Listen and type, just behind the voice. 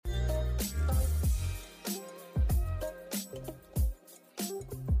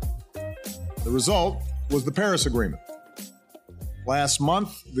The result was the Paris Agreement. Last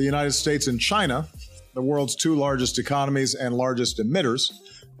month, the United States and China, the world's two largest economies and largest emitters,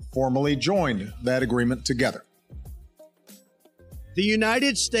 formally joined that agreement together. The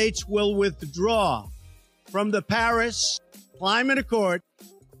United States will withdraw from the Paris Climate Accord.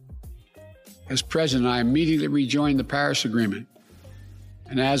 As president, I immediately rejoined the Paris Agreement.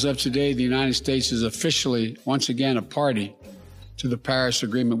 And as of today, the United States is officially, once again, a party to the Paris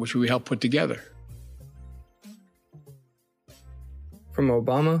Agreement, which we helped put together. From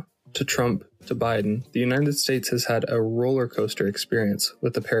Obama to Trump to Biden, the United States has had a roller coaster experience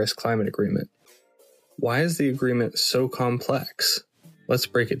with the Paris Climate Agreement. Why is the agreement so complex? Let's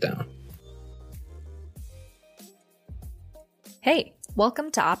break it down. Hey,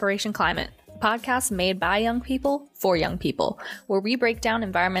 welcome to Operation Climate, a podcast made by young people for young people, where we break down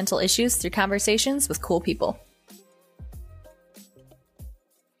environmental issues through conversations with cool people.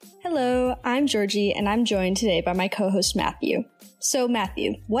 Hello, I'm Georgie, and I'm joined today by my co-host Matthew. So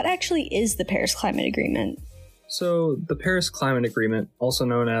Matthew, what actually is the Paris Climate Agreement? So the Paris Climate Agreement, also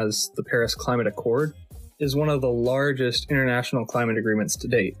known as the Paris Climate Accord, is one of the largest international climate agreements to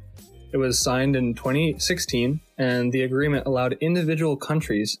date. It was signed in 2016, and the agreement allowed individual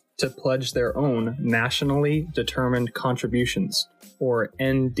countries to pledge their own nationally determined contributions, or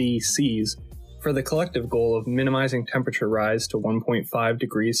NDCs, for the collective goal of minimizing temperature rise to 1.5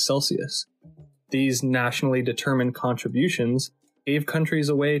 degrees Celsius. These nationally determined contributions gave countries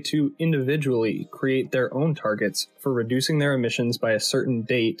a way to individually create their own targets for reducing their emissions by a certain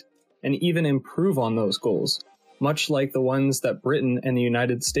date and even improve on those goals, much like the ones that Britain and the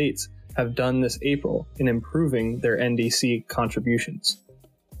United States have done this April in improving their NDC contributions.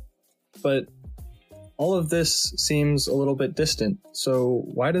 But all of this seems a little bit distant, so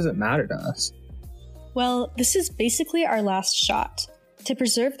why does it matter to us? Well, this is basically our last shot. To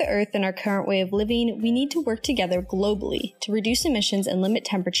preserve the Earth and our current way of living, we need to work together globally to reduce emissions and limit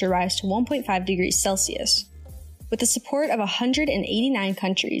temperature rise to 1.5 degrees Celsius. With the support of 189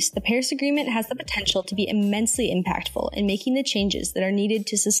 countries, the Paris Agreement has the potential to be immensely impactful in making the changes that are needed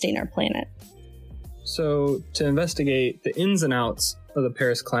to sustain our planet. So, to investigate the ins and outs of the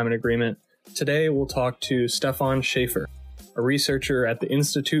Paris Climate Agreement, today we'll talk to Stefan Schäfer, a researcher at the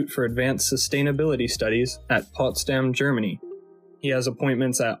Institute for Advanced Sustainability Studies at Potsdam, Germany. He has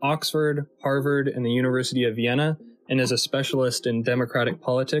appointments at Oxford, Harvard, and the University of Vienna, and is a specialist in democratic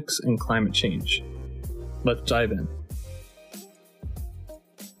politics and climate change. Let's dive in.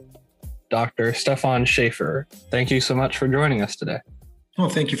 Dr. Stefan Schäfer, thank you so much for joining us today. Oh,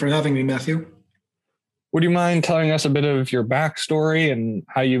 thank you for having me, Matthew. Would you mind telling us a bit of your backstory and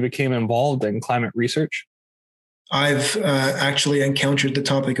how you became involved in climate research? I've actually encountered the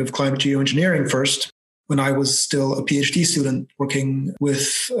topic of climate geoengineering first when I was still a PhD student working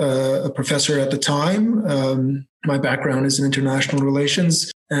with a professor at the time. My background is in international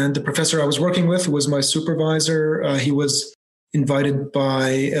relations, and the professor I was working with was my supervisor. He was invited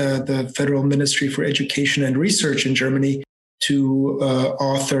by the Federal Ministry for Education and Research in Germany to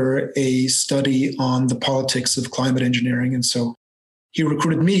author a study on the politics of climate engineering. And so he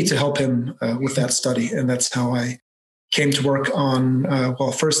recruited me to help him with that study. And that's how I came to work on,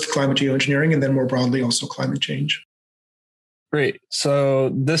 first climate geoengineering and then more broadly also climate change. Great. So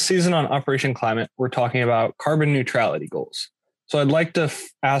this season on Operation Climate, we're talking about carbon neutrality goals. So I'd like to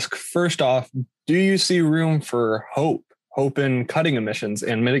ask first off, do you see room for hope in cutting emissions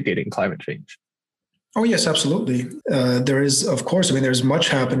and mitigating climate change? Oh, yes, absolutely. There is, of course, there's much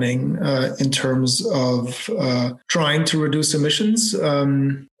happening in terms of trying to reduce emissions.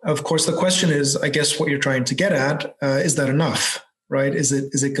 Of course, the question is, I guess what you're trying to get at, is that enough, right? Is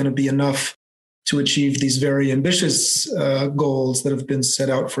it going to be enough to achieve these very ambitious goals that have been set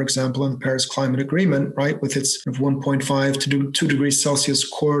out, for example, in the Paris Climate Agreement, right, with its 1.5 to 2 degrees Celsius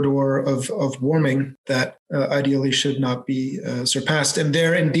corridor of warming that ideally should not be surpassed. And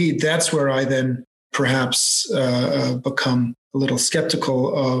there, indeed, that's where I then perhaps become a little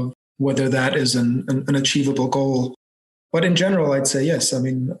skeptical of whether that is an achievable goal. But in general, I'd say yes.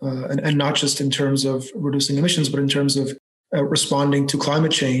 And not just in terms of reducing emissions, but in terms of responding to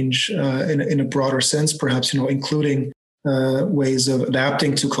climate change in a broader sense, perhaps, including ways of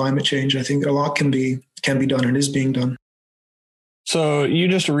adapting to climate change. I think a lot can be done and is being done. So you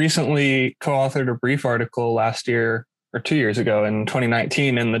just recently co-authored a brief article last year or 2 years ago in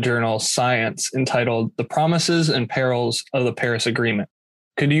 2019 in the journal Science entitled "The Promises and Perils of the Paris Agreement."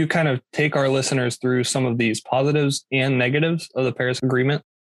 Could you kind of take our listeners through some of these positives and negatives of the Paris Agreement?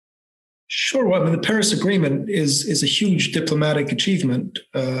 Sure. Well, I mean, the Paris Agreement is a huge diplomatic achievement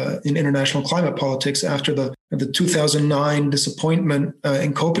in international climate politics after the 2009 disappointment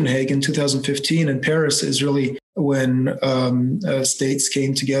in Copenhagen. 2015 in Paris is really when states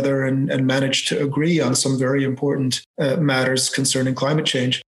came together and managed to agree on some very important matters concerning climate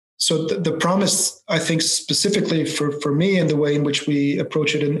change. So the promise, I think, specifically for me and the way in which we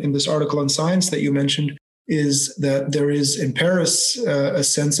approach it in this article on Science that you mentioned, is that there is in Paris a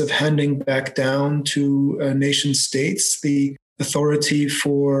sense of handing back down to nation states the authority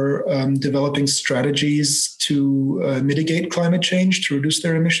for developing strategies to mitigate climate change, to reduce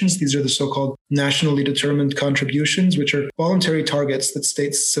their emissions. These are the so-called nationally determined contributions, which are voluntary targets that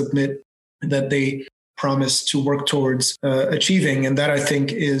states submit that they promise to work towards achieving. And that, I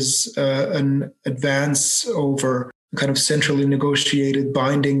think, is an advance over kind of centrally negotiated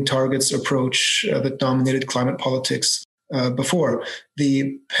binding targets approach that dominated climate politics before.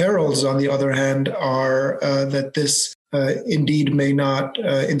 The perils, on the other hand, are that this indeed may not,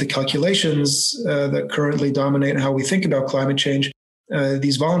 in the calculations that currently dominate how we think about climate change,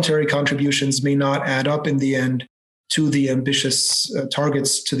 these voluntary contributions may not add up in the end to the ambitious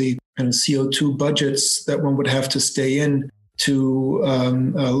targets, to the kind of CO2 budgets that one would have to stay in to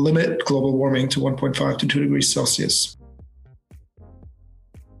limit global warming to 1.5 to 2 degrees Celsius.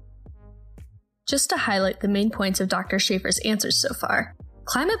 Just to highlight the main points of Dr. Schäfer's answers so far,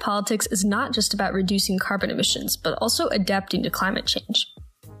 climate politics is not just about reducing carbon emissions, but also adapting to climate change.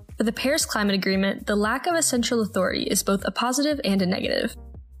 For the Paris Climate Agreement, the lack of a central authority is both a positive and a negative.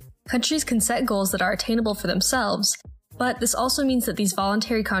 Countries can set goals that are attainable for themselves, but this also means that these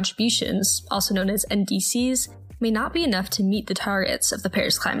voluntary contributions, also known as NDCs, may not be enough to meet the targets of the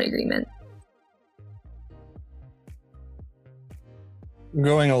Paris Climate Agreement.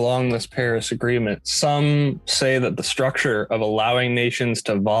 Going along this Paris Agreement, some say that the structure of allowing nations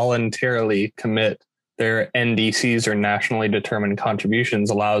to voluntarily commit their NDCs or nationally determined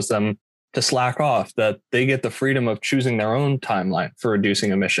contributions allows them to slack off, that they get the freedom of choosing their own timeline for reducing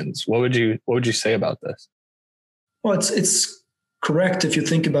emissions. What would you say about this? Well, it's correct if you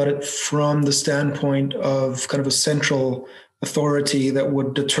think about it from the standpoint of kind of a central authority that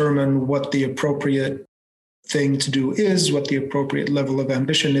would determine what the appropriate thing to do is, what the appropriate level of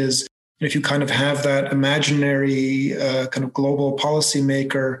ambition is. And if you kind of have that imaginary kind of global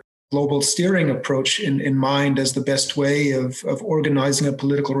policymaker, global steering approach in mind as the best way of organizing a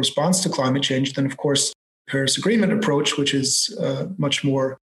political response to climate change, then of course the Paris Agreement approach, which is much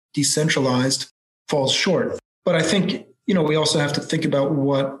more decentralized, falls short. But I think we also have to think about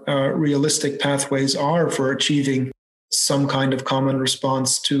what realistic pathways are for achieving some kind of common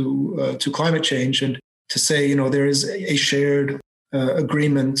response to climate change, and to say, there is a shared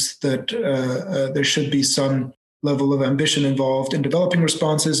agreement that there should be some level of ambition involved in developing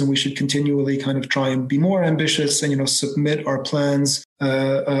responses, and we should continually kind of try and be more ambitious and submit our plans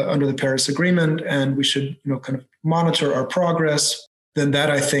under the Paris Agreement, and we should kind of monitor our progress. Then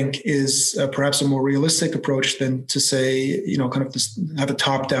that, I think, is perhaps a more realistic approach than to say, kind of just have a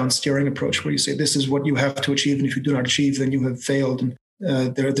top-down steering approach where you say, this is what you have to achieve, and if you do not achieve, then you have failed, and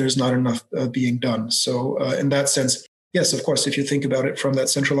there's not enough being done. So in that sense, yes, of course, if you think about it from that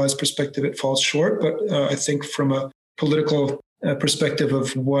centralized perspective, it falls short. But I think from a political perspective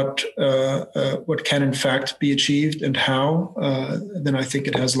of what can in fact be achieved and how, then I think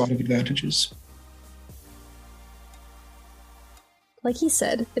it has a lot of advantages. Like he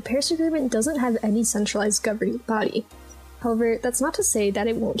said, the Paris Agreement doesn't have any centralized governing body. However, that's not to say that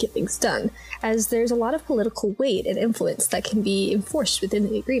it won't get things done, as there's a lot of political weight and influence that can be enforced within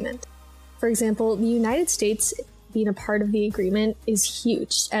the agreement. For example, the United States being a part of the agreement is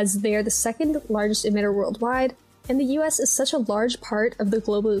huge, as they are the second largest emitter worldwide, and the US is such a large part of the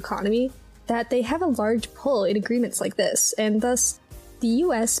global economy that they have a large pull in agreements like this, and thus, the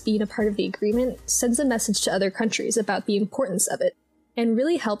US being a part of the agreement sends a message to other countries about the importance of it, and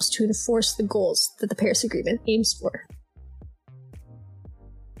really helps to enforce the goals that the Paris Agreement aims for.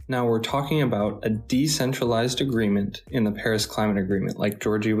 Now we're talking about a decentralized agreement in the Paris Climate Agreement, like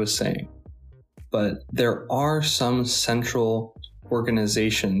Georgie was saying. But there are some central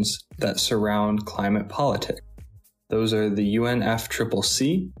organizations that surround climate politics. Those are the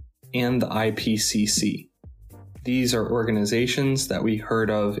UNFCCC and the IPCC. These are organizations that we heard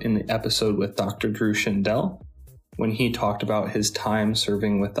of in the episode with Dr. Drew Shindell, when he talked about his time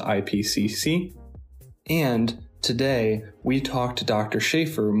serving with the IPCC. And today, we talked to Dr.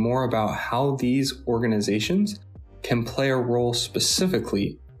 Schäfer more about how these organizations can play a role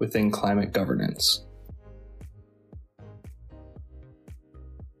specifically within climate governance.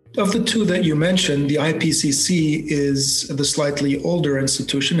 Of the two that you mentioned, the IPCC is the slightly older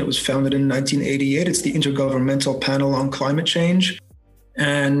institution. It was founded in 1988. It's the Intergovernmental Panel on Climate Change.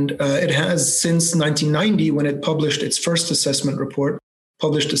 And it has, since 1990, when it published its first assessment report,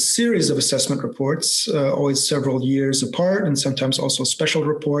 published a series of assessment reports, always several years apart, and sometimes also special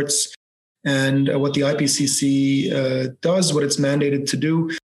reports. And what the IPCC does, what it's mandated to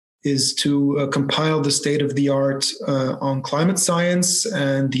do, is to compile the state of the art on climate science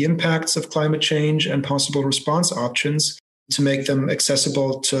and the impacts of climate change and possible response options to make them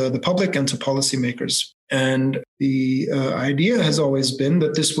accessible to the public and to policymakers. And the idea has always been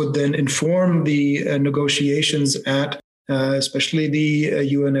that this would then inform the negotiations at especially the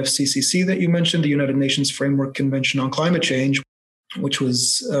UNFCCC that you mentioned, the United Nations Framework Convention on Climate Change, which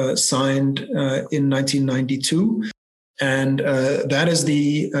was signed in 1992. And that is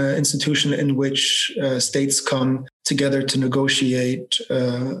the institution in which states come together to negotiate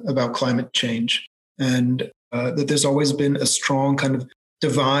about climate change. And that there's always been a strong kind of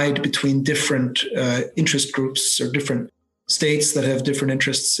divide between different interest groups or different states that have different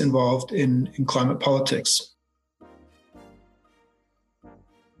interests involved in climate politics.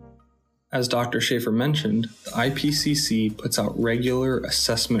 As Dr. Schäfer mentioned, the IPCC puts out regular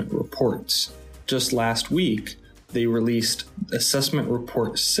assessment reports. Just last week, they released Assessment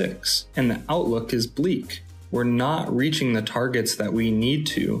Report 6, and the outlook is bleak. We're not reaching the targets that we need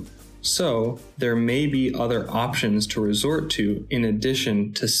to, so there may be other options to resort to in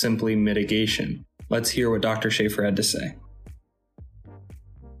addition to simply mitigation. Let's hear what Dr. Schäfer had to say.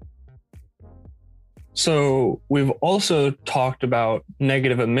 So we've also talked about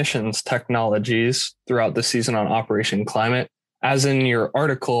negative emissions technologies throughout the season on Operation Climate. As in your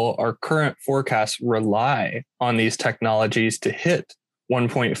article, our current forecasts rely on these technologies to hit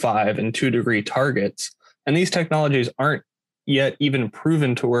 1.5 and 2 degree targets. And these technologies aren't yet even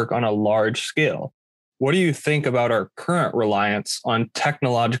proven to work on a large scale. What do you think about our current reliance on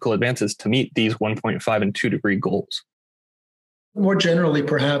technological advances to meet these 1.5 and 2 degree goals? More generally,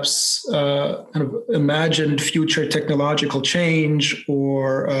 perhaps kind of imagined future technological change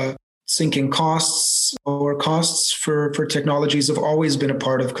or sinking costs or costs for technologies have always been a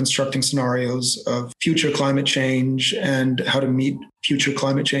part of constructing scenarios of future climate change and how to meet future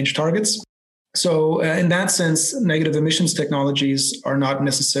climate change targets. So in that sense, negative emissions technologies are not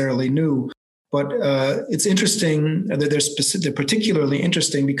necessarily new. But it's interesting that they're particularly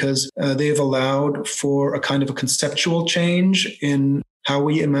interesting because they've allowed for a kind of a conceptual change in how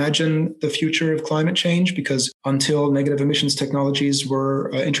we imagine the future of climate change, because until negative emissions technologies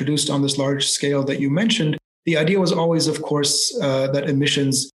were introduced on this large scale that you mentioned, the idea was always, of course, that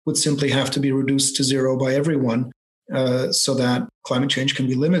emissions would simply have to be reduced to zero by everyone so that climate change can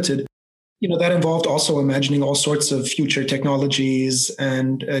be limited. You know, that involved also imagining all sorts of future technologies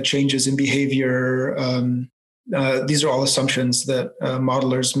and changes in behavior. These are all assumptions that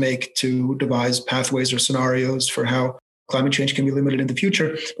modelers make to devise pathways or scenarios for how climate change can be limited in the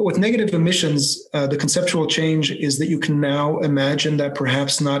future. But with negative emissions, the conceptual change is that you can now imagine that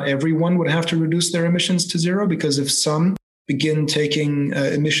perhaps not everyone would have to reduce their emissions to zero, because if some begin taking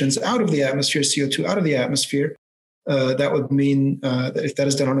emissions out of the atmosphere, CO2 out of the atmosphere, that would mean that if that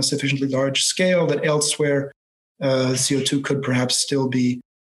is done on a sufficiently large scale, that elsewhere CO2 could perhaps still be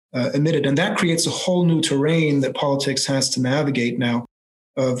emitted. And that creates a whole new terrain that politics has to navigate now,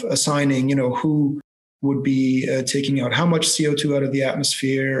 of assigning, who would be taking out how much CO2 out of the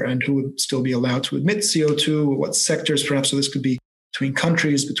atmosphere and who would still be allowed to emit CO2, what sectors perhaps. So this could be between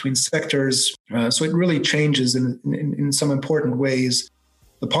countries, between sectors. So it really changes in some important ways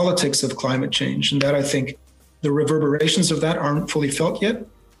the politics of climate change. And that, I think, the reverberations of that aren't fully felt yet.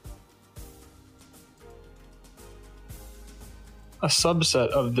 A subset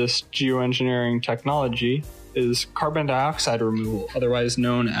of this geoengineering technology is carbon dioxide removal, otherwise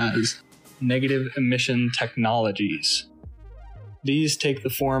known as negative emission technologies. These take the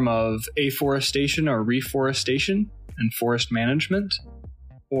form of afforestation or reforestation and forest management,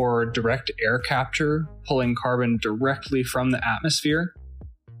 or direct air capture, pulling carbon directly from the atmosphere,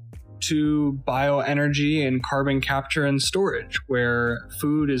 to bioenergy and carbon capture and storage, where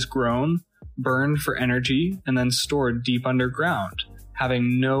food is grown, burned for energy, and then stored deep underground,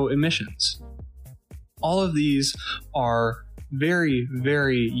 having no emissions. All of these are very,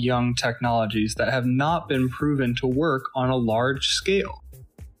 very young technologies that have not been proven to work on a large scale.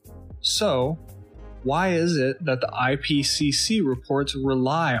 So, why is it that the IPCC reports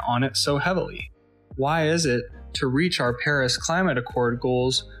rely on it so heavily? Why is it, to reach our Paris Climate Accord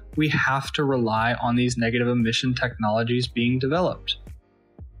goals, we have to rely on these negative emission technologies being developed?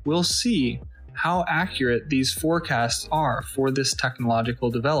 We'll see how accurate these forecasts are for this technological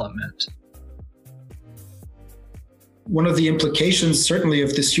development. One of the implications, certainly,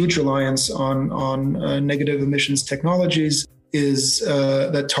 of this huge reliance on negative emissions technologies is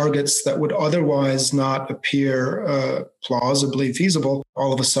that targets that would otherwise not appear plausibly feasible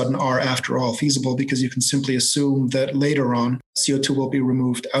all of a sudden are, after all, feasible, because you can simply assume that later on CO2 will be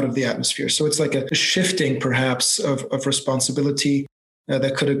removed out of the atmosphere. So it's like a shifting, perhaps, of responsibility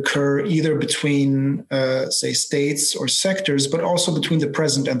that could occur either between, say, states or sectors, but also between the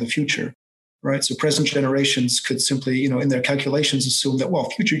present and the future. Right. So present generations could simply, in their calculations assume that, well,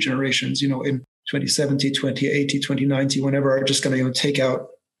 future generations, in 2070, 2080, 2090, whenever, are just going to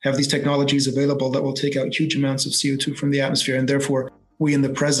have these technologies available that will take out huge amounts of CO2 from the atmosphere. And therefore, we in the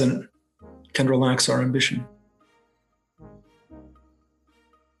present can relax our ambition.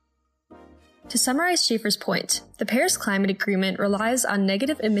 To summarize Schäfer's point, the Paris Climate Agreement relies on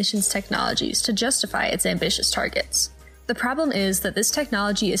negative emissions technologies to justify its ambitious targets. The problem is that this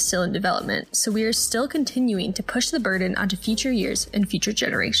technology is still in development, so we are still continuing to push the burden onto future years and future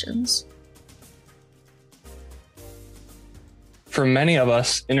generations. For many of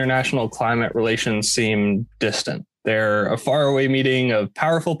us, international climate relations seem distant. They're a faraway meeting of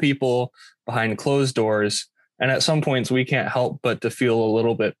powerful people behind closed doors, and at some points we can't help but to feel a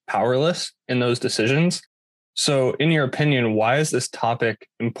little bit powerless in those decisions. So, in your opinion, why is this topic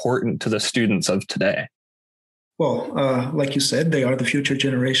important to the students of today? Well, like you said, they are the future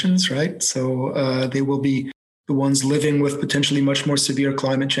generations, right? So they will be the ones living with potentially much more severe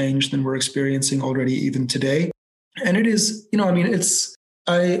climate change than we're experiencing already even today. And it is,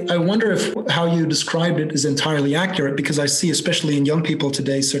 I wonder if how you described it is entirely accurate, because I see, especially in young people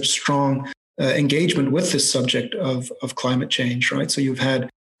today, such strong engagement with this subject of climate change, right? So you've had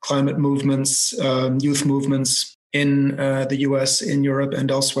climate movements, youth movements in the US, in Europe,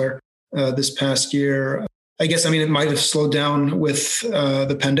 and elsewhere this past year. I guess, it might have slowed down with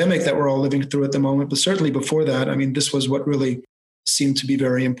the pandemic that we're all living through at the moment, but certainly before that, this was what really seemed to be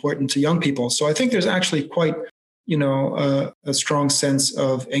very important to young people. So I think there's actually quite, a strong sense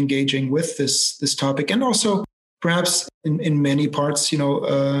of engaging with this topic, and also perhaps in many parts,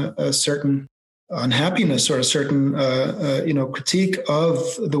 a certain unhappiness or a certain, critique of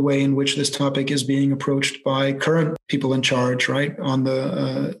the way in which this topic is being approached by current people in charge, right, on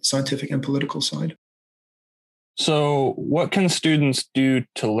the scientific and political side. So what can students do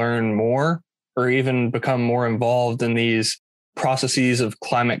to learn more or even become more involved in these processes of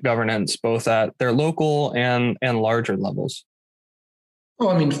climate governance, both at their local and larger levels?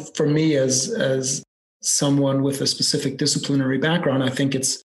 Well, for me, as someone with a specific disciplinary background, I think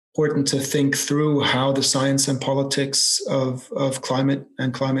it's important to think through how the science and politics of climate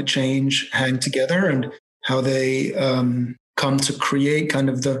and climate change hang together, and how they come to create kind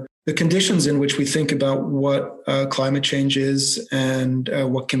of the conditions in which we think about what climate change is and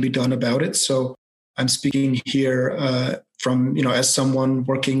what can be done about it. So I'm speaking here from, as someone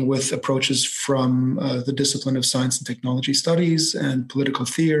working with approaches from the discipline of science and technology studies and political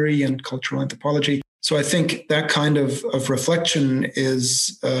theory and cultural anthropology. So I think that kind of reflection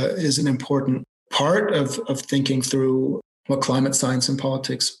is an important part of thinking through what climate science and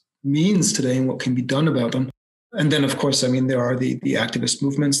politics means today and what can be done about them. And then, of course, there are the activist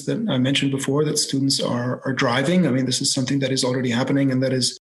movements that I mentioned before that students are driving. This is something that is already happening, and that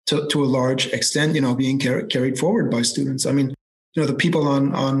is to a large extent, being carried forward by students. The people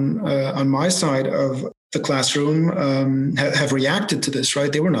on my side of the classroom have reacted to this,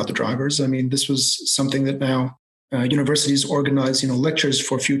 right? They were not the drivers. This was something that now universities organize, lectures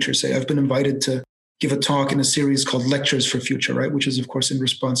for future. Say, I've been invited to give a talk in a series called Lectures for Future, right? Which is, of course, in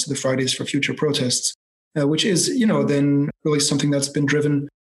response to the Fridays for Future protests. Which is, then really something that's been driven,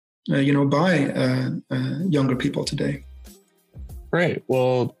 by younger people today. Great.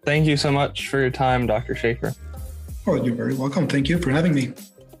 Well, thank you so much for your time, Dr. Schäfer. Oh, you're very welcome. Thank you for having me.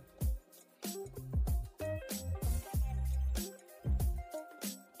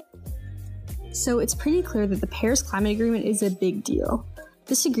 So it's pretty clear that the Paris Climate Agreement is a big deal.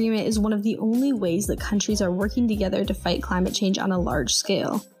 This agreement is one of the only ways that countries are working together to fight climate change on a large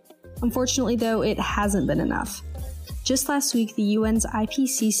scale. Unfortunately, though, it hasn't been enough. Just last week, the UN's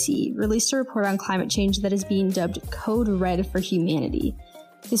IPCC released a report on climate change that is being dubbed Code Red for Humanity.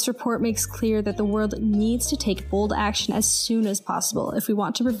 This report makes clear that the world needs to take bold action as soon as possible if we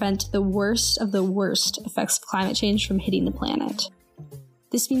want to prevent the worst of the worst effects of climate change from hitting the planet.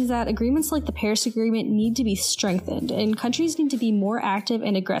 This means that agreements like the Paris Agreement need to be strengthened, and countries need to be more active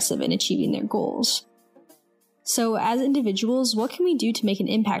and aggressive in achieving their goals. So, as individuals, what can we do to make an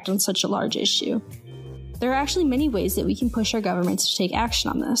impact on such a large issue? There are actually many ways that we can push our governments to take action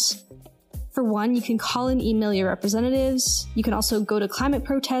on this. For one, you can call and email your representatives. You can also go to climate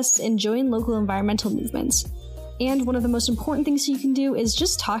protests and join local environmental movements. And one of the most important things you can do is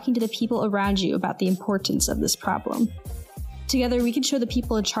just talking to the people around you about the importance of this problem. Together, we can show the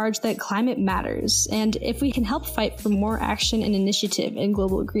people in charge that climate matters, and if we can help fight for more action and initiative in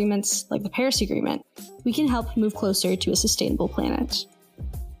global agreements like the Paris Agreement, we can help move closer to a sustainable planet.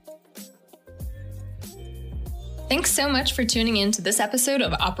 Thanks so much for tuning in to this episode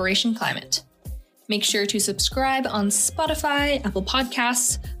of Operation Climate. Make sure to subscribe on Spotify, Apple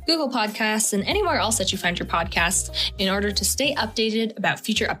Podcasts, Google Podcasts, and anywhere else that you find your podcasts in order to stay updated about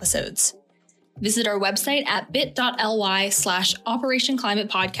future episodes. Visit our website at bit.ly/Operation Climate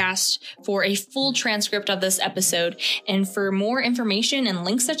Podcast for a full transcript of this episode and for more information and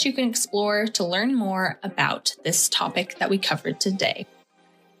links that you can explore to learn more about this topic that we covered today.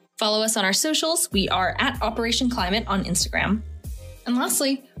 Follow us on our socials. We are at Operation Climate on Instagram. And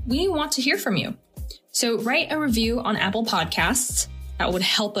lastly, we want to hear from you. So write a review on Apple Podcasts. That would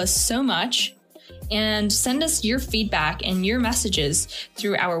help us so much. And send us your feedback and your messages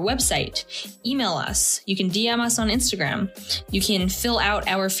through our website. Email us. You can DM us on Instagram. You can fill out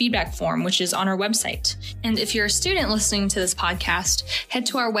our feedback form, which is on our website. And if you're a student listening to this podcast, head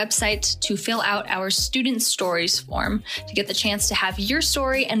to our website to fill out our student stories form to get the chance to have your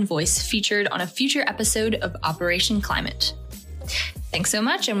story and voice featured on a future episode of Operation Climate. Thanks so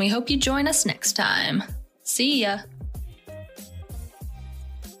much, and we hope you join us next time. See ya.